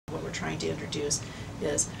trying to introduce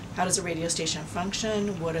is how does a radio station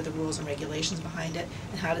function, what are the rules and regulations behind it,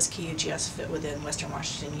 and how does KUGS fit within Western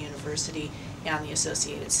Washington University and the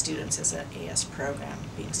associated students as an AS program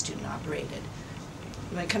being student operated.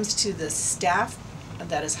 When it comes to the staff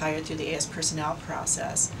that is hired through the AS personnel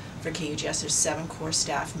process for KUGS, there's 7 core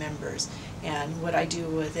staff members, and what I do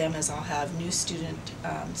with them is I'll have new student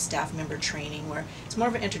staff member training where it's more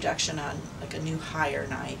of an introduction on like a new hire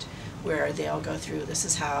night, where they'll go through, this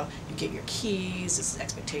is how you get your keys, this is the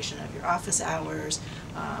expectation of your office hours,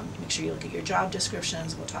 make sure you look at your job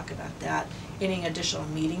descriptions, we'll talk about that. Any additional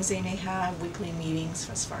meetings they may have, weekly meetings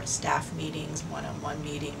as far as staff meetings, one-on-one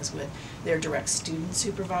meetings with their direct student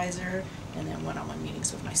supervisor, and then one-on-one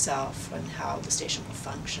meetings with myself and how the station will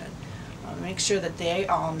function. Make sure that they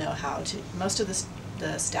all know how to, most of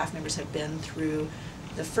the staff members have been through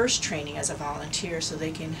the first training as a volunteer, so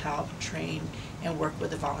they can help train and work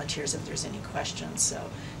with the volunteers if there's any questions. So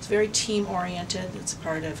it's very team oriented. It's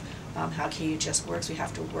part of how KUGS works. We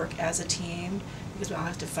have to work as a team because we all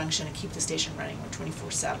have to function and keep the station running. We're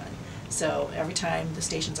 24/7. So every time the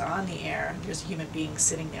station's on the air, there's a human being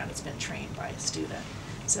sitting there that's been trained by a student.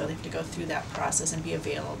 So they have to go through that process and be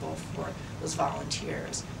available for those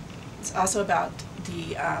volunteers. It's also about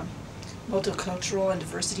the multicultural and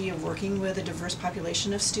diversity of working with a diverse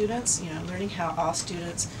population of students, learning how all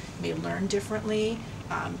students may learn differently,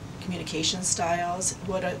 communication styles,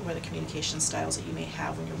 what are the communication styles that you may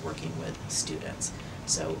have when you're working with students.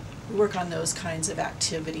 So we work on those kinds of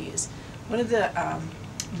activities. One of the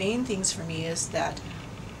main things for me is that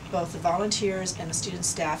both the volunteers and the student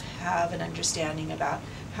staff have an understanding about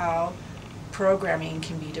how programming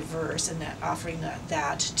can be diverse, and that offering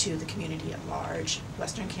that to the community at large,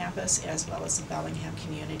 Western Campus as well as the Bellingham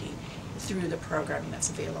community, through the programming that's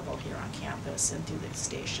available here on campus and through the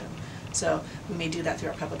station. So we may do that through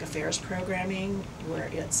our public affairs programming, where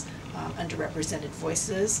it's underrepresented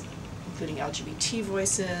voices, including LGBT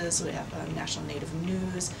voices. We have National Native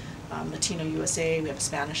News, Latino USA. We have a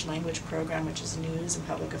Spanish language program, which is news and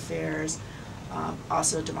public affairs.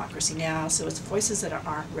 Also Democracy Now! So it's voices that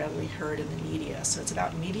aren't readily heard in the media. So it's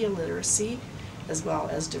about media literacy as well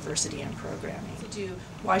as diversity in programming.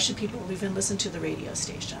 Why should people even listen to the radio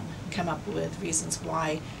station? Come up with reasons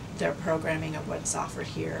why their programming or what's offered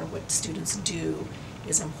here, what students do,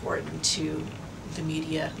 is important to the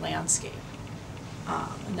media landscape.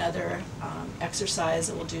 Another exercise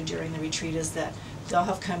that we'll do during the retreat is that they'll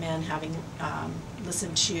have come in having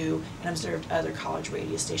listened to and observed other college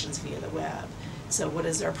radio stations via the web. So what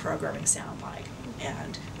does their programming sound like?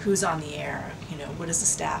 And who's on the air? What does the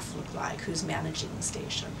staff look like? Who's managing the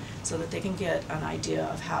station? So that they can get an idea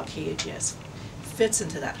of how KUGS fits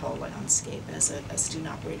into that whole landscape as a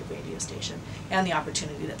student-operated radio station and the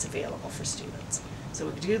opportunity that's available for students. So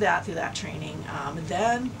we do that through that training.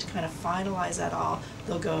 Then, to kind of finalize that all,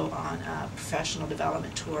 they'll go on a professional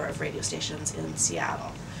development tour of radio stations in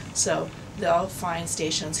Seattle. So they'll find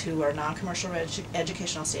stations who are non-commercial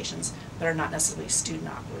educational stations but are not necessarily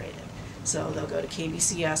student-operated. So they'll go to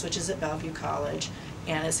KBCS, which is at Bellevue College,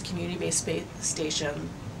 and it's a community-based station.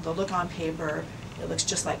 They'll look on paper, it looks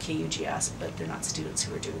just like KUGS, but they're not students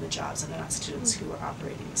who are doing the jobs, and they're not students who are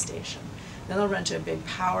operating the station. Then they'll run to a big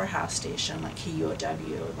powerhouse station like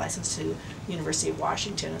KUOW, licensed to the University of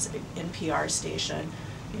Washington. It's a big NPR station,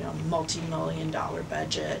 multi-million-dollar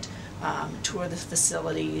budget. Tour the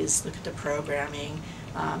facilities, look at the programming,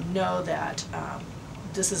 know that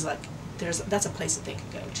this is that's a place that they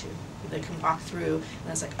can go to. They can walk through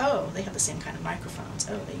and it's like, oh, they have the same kind of microphones,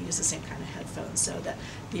 oh, they use the same kind of headphones, so that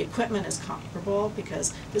the equipment is comparable,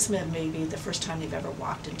 because this may be the first time they've ever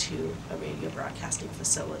walked into a radio broadcasting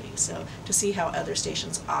facility. So to see how other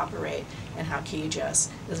stations operate and how KUGS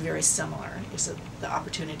is very similar, so the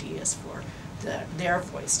opportunity is for their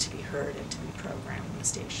voice to be heard and to be programmed in the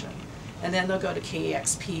station. And then they'll go to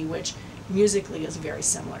KEXP, which musically is very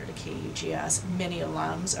similar to KUGS. Many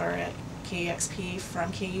alums are at KEXP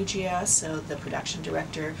from KUGS, so the production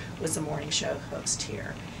director was the morning show host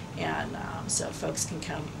here. And so folks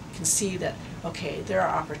can see that, okay, there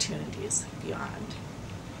are opportunities beyond,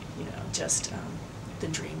 just the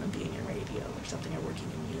dream of being in radio or something, or working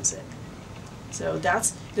in music. So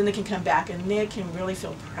then they can come back and they can really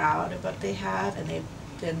feel proud of what they have, and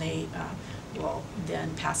they will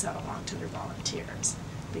then pass that along to their volunteers,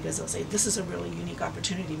 because they'll say, this is a really unique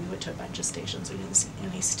opportunity. We went to a bunch of stations, we didn't see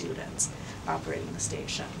any students operating the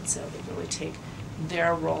station, so they really take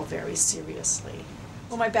their role very seriously.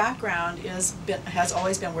 Well, my background has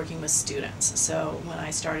always been working with students. So when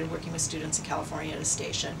I started working with students in California at a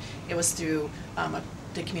station, it was through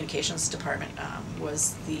the communications department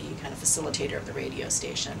was the kind of facilitator of the radio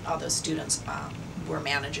station. All those students were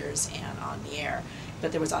managers and on the air.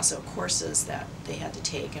 But there was also courses that they had to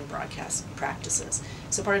take and broadcast practices.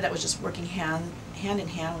 So part of that was just working hand in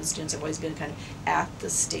hand with students. I've always been kind of at the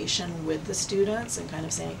station with the students and kind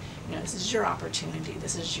of saying, you know, this is your opportunity,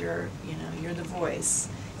 this is your, you know, you're the voice.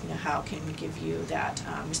 You know, how can we give you that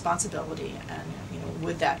responsibility? And you know,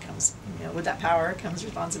 with that comes, you know, with that power comes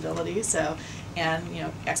responsibility. So, and you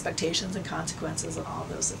know, expectations and consequences and all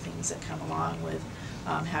those things that come along with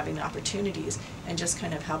having the opportunities, and just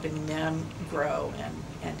kind of helping them grow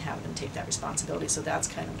and have them take that responsibility. So that's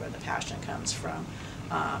kind of where the passion comes from.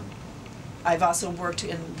 I've also worked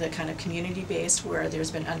in the kind of community-based where there's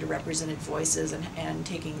been underrepresented voices, and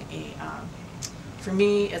taking a, for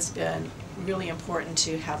me, it's been really important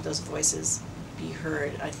to have those voices be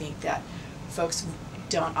heard. I think that folks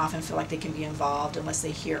don't often feel like they can be involved unless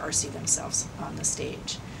they hear or see themselves on the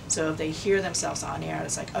stage. So if they hear themselves on air,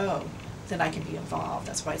 it's like, oh, then I can be involved.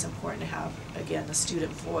 That's why it's important to have, again, the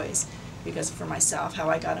student voice. Because for myself, how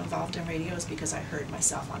I got involved in radio is because I heard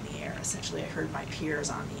myself on the air. Essentially, I heard my peers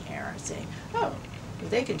on the air saying, oh, if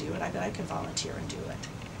they can do it, I bet I can volunteer and do it.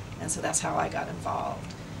 And so that's how I got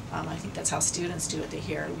involved. I think that's how students do it. They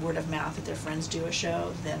hear word of mouth that their friends do a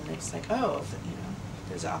show, then it's like, oh, if, you know,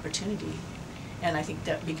 there's an opportunity. And I think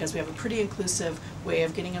that because we have a pretty inclusive way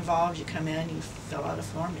of getting involved, you come in, you fill out a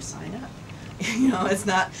form, you sign up. You know, it's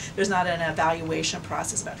not, there's not an evaluation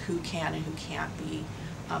process about who can and who can't be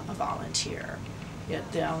a volunteer.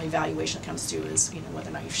 The only evaluation that comes through is, you know, whether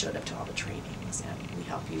or not you've showed up to all the trainings, and we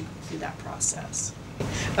help you through that process.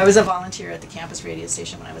 I was a volunteer at the campus radio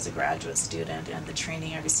station when I was a graduate student, and the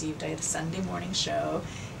training I received, I had a Sunday morning show,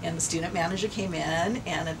 and the student manager came in,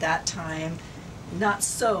 and at that time, not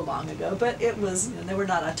so long ago, but it was, you know, there were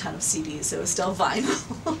not a ton of CDs, so it was still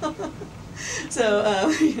vinyl.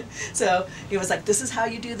 So it was like, this is how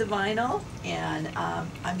you do the vinyl, and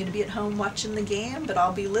I'm going to be at home watching the game, but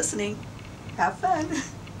I'll be listening. Have fun.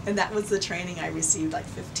 And that was the training I received, like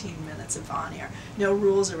 15 minutes of on air. No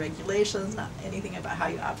rules or regulations, not anything about how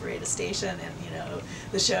you operate a station. And you know,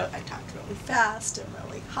 the show, I talked really fast and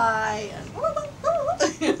really high,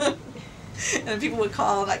 and and people would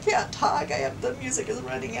call, and I can't talk, the music is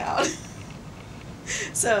running out.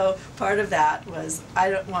 So part of that was, I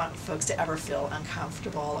don't want folks to ever feel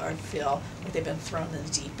uncomfortable or feel like they've been thrown in the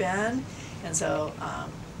deep end. And so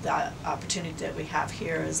the opportunity that we have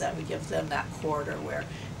here is that we give them that quarter where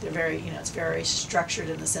they're very, you know, it's very structured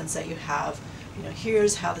in the sense that you have, you know,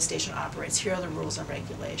 here's how the station operates, here are the rules and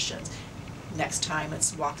regulations. Next time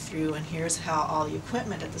it's walk through, and here's how all the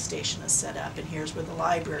equipment at the station is set up, and here's where the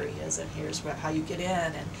library is, and here's how you get in,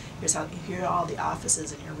 and here are all the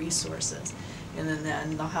offices and your resources. And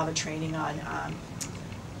then they'll have a training on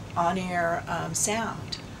on-air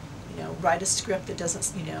sound. You know, write a script that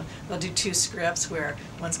doesn't, you know, they'll do 2 scripts where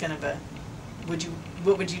one's kind of a,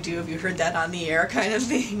 what would you do if you heard that on the air kind of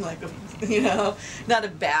thing, like, you know, not a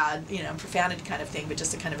bad, you know, profanity kind of thing, but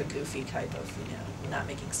just a kind of a goofy type of, you know, not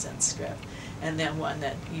making sense script. And then one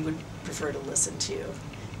that you would prefer to listen to.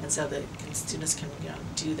 And so the students can, you know,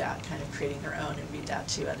 do that, kind of creating their own, and read that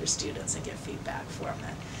to other students and get feedback from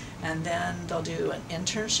it. And then they'll do an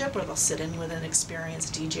internship where they'll sit in with an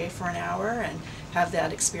experienced DJ for an hour and have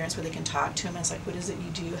that experience where they can talk to him. It's like, what is it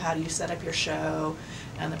you do? How do you set up your show?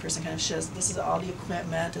 And the person kind of shows, this is all the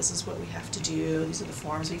equipment, this is what we have to do, these are the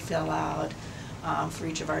forms we fill out for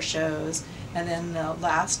each of our shows. And then the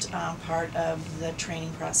last part of the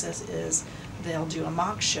training process is they'll do a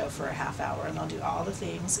mock show for a half hour, and they'll do all the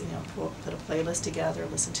things, you know, put a playlist together,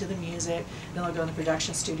 listen to the music, then they'll go in the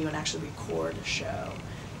production studio and actually record a show,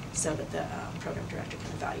 so that the program director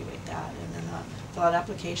can evaluate that, and then fill out an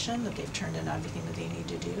application that they've turned in everything that they need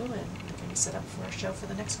to do, and they can be set up for a show for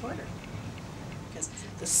the next quarter. Because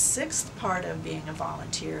the 6th part of being a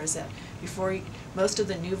volunteer is that most of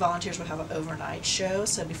the new volunteers will have an overnight show,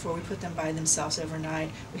 so before we put them by themselves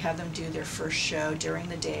overnight, we have them do their first show during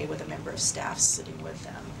the day with a member of staff sitting with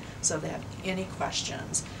them. So if they have any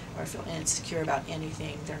questions or feel insecure about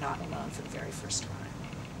anything, they're not alone for the very first time.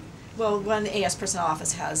 Well, when the AS Personnel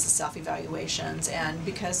Office has the self-evaluations, and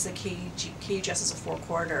because the KUGS is a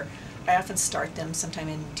 4-quarter, I often start them sometime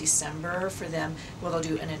in December for them. Well, they'll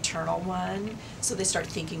do an internal one, so they start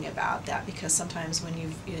thinking about that, because sometimes when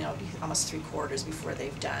you know, almost 3 quarters before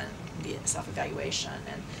they've done the self-evaluation,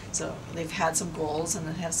 and so they've had some goals and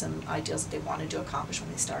they have some ideas that they wanted to accomplish when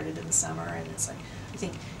they started in the summer, and it's like, I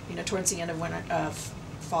think, you know, towards the end of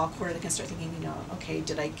fall quarter, they can start thinking, you know, okay,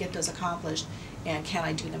 did I get those accomplished, and can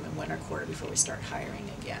I do them in winter quarter before we start hiring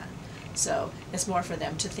again? So it's more for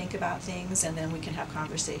them to think about things, and then we can have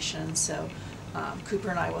conversations. So Cooper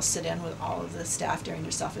and I will sit in with all of the staff during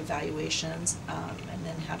their self-evaluations, and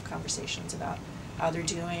then have conversations about how they're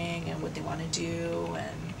doing and what they want to do,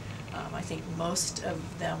 and I think most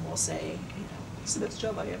of them will say, it's the best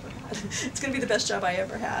job I ever had. It's going to be the best job I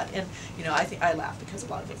ever had. And, I think I laugh because a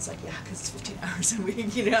lot of it's like, yeah, because it's 15 hours a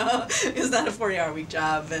week, it's not a 40-hour-a-week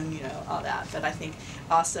job and, all that. But I think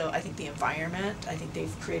also, the environment, I think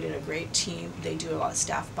they've created a great team. They do a lot of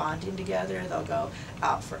staff bonding together. They'll go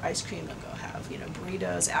out for ice cream. They'll go have,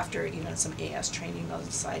 burritos after even some AS training. They'll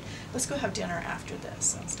decide, let's go have dinner after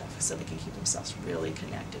this and stuff, so they can keep themselves really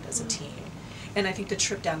connected as a team. And I think the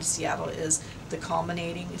trip down to Seattle is the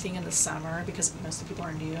culminating thing in the summer, because most of the people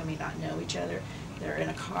are new, not know each other. They're in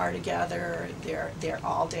a car together, they're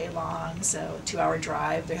all day long, so 2-hour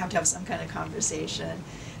drive, they have to have some kind of conversation.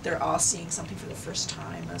 They're all seeing something for the first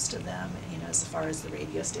time, most of them, as far as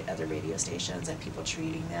the other radio stations and people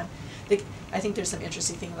treating them. I think there's some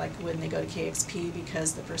interesting thing, like when they go to KXP,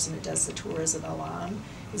 because the person that does the tours of the alum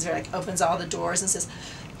is very, opens all the doors and says,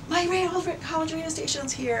 my college radio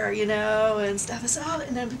station's here, and stuff.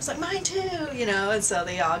 And then people's like, mine too, and so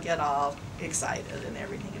they all get all excited and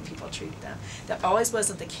everything, and people treat them. That always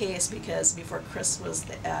wasn't the case, because before Chris was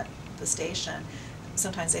at the station,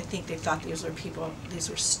 sometimes I think they thought these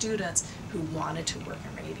were students who wanted to work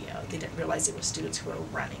in radio. They didn't realize they were students who were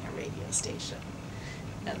running a radio station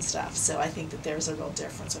and stuff. So I think that there's a real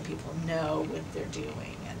difference when people know what they're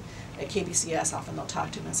doing. And at KBCS, often they'll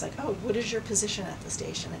talk to them and it's like, oh, what is your position at the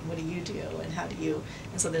station, and what do you do, and how do you,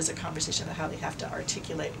 and so there's a conversation about how they have to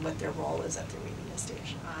articulate what their role is at the radio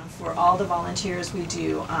station. For all the volunteers, we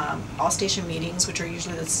do all station meetings, which are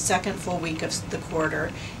usually the second full week of the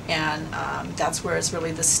quarter, and that's where it's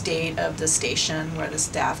really the state of the station, where the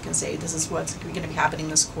staff can say, this is what's going to be happening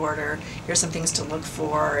this quarter, here's some things to look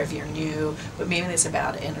for if you're new, but maybe it's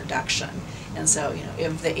about an introduction. And so,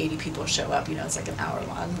 if the 80 people show up, it's like an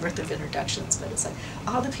hour-long worth of introductions, but it's like,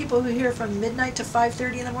 all the people who are here from midnight to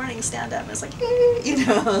 5:30 in the morning stand up, and it's like, yay,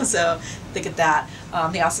 so they get that.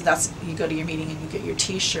 You go to your meeting and you get your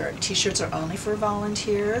t-shirt. T-shirts are only for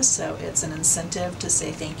volunteers, so it's an incentive to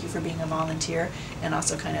say thank you for being a volunteer, and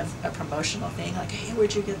also kind of a promotional thing, like, hey,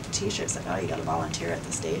 where'd you get the t-shirts? Like, oh, you got a volunteer at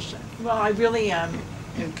the station. Well, I really am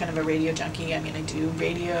kind of a radio junkie. I do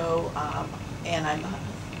radio, and I'm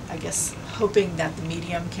I guess hoping that the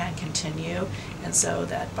medium can continue, and so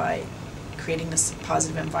that by creating this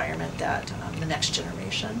positive environment that the next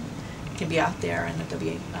generation can be out there, and that there'll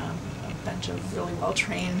be a bunch of really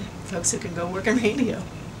well-trained folks who can go work in radio.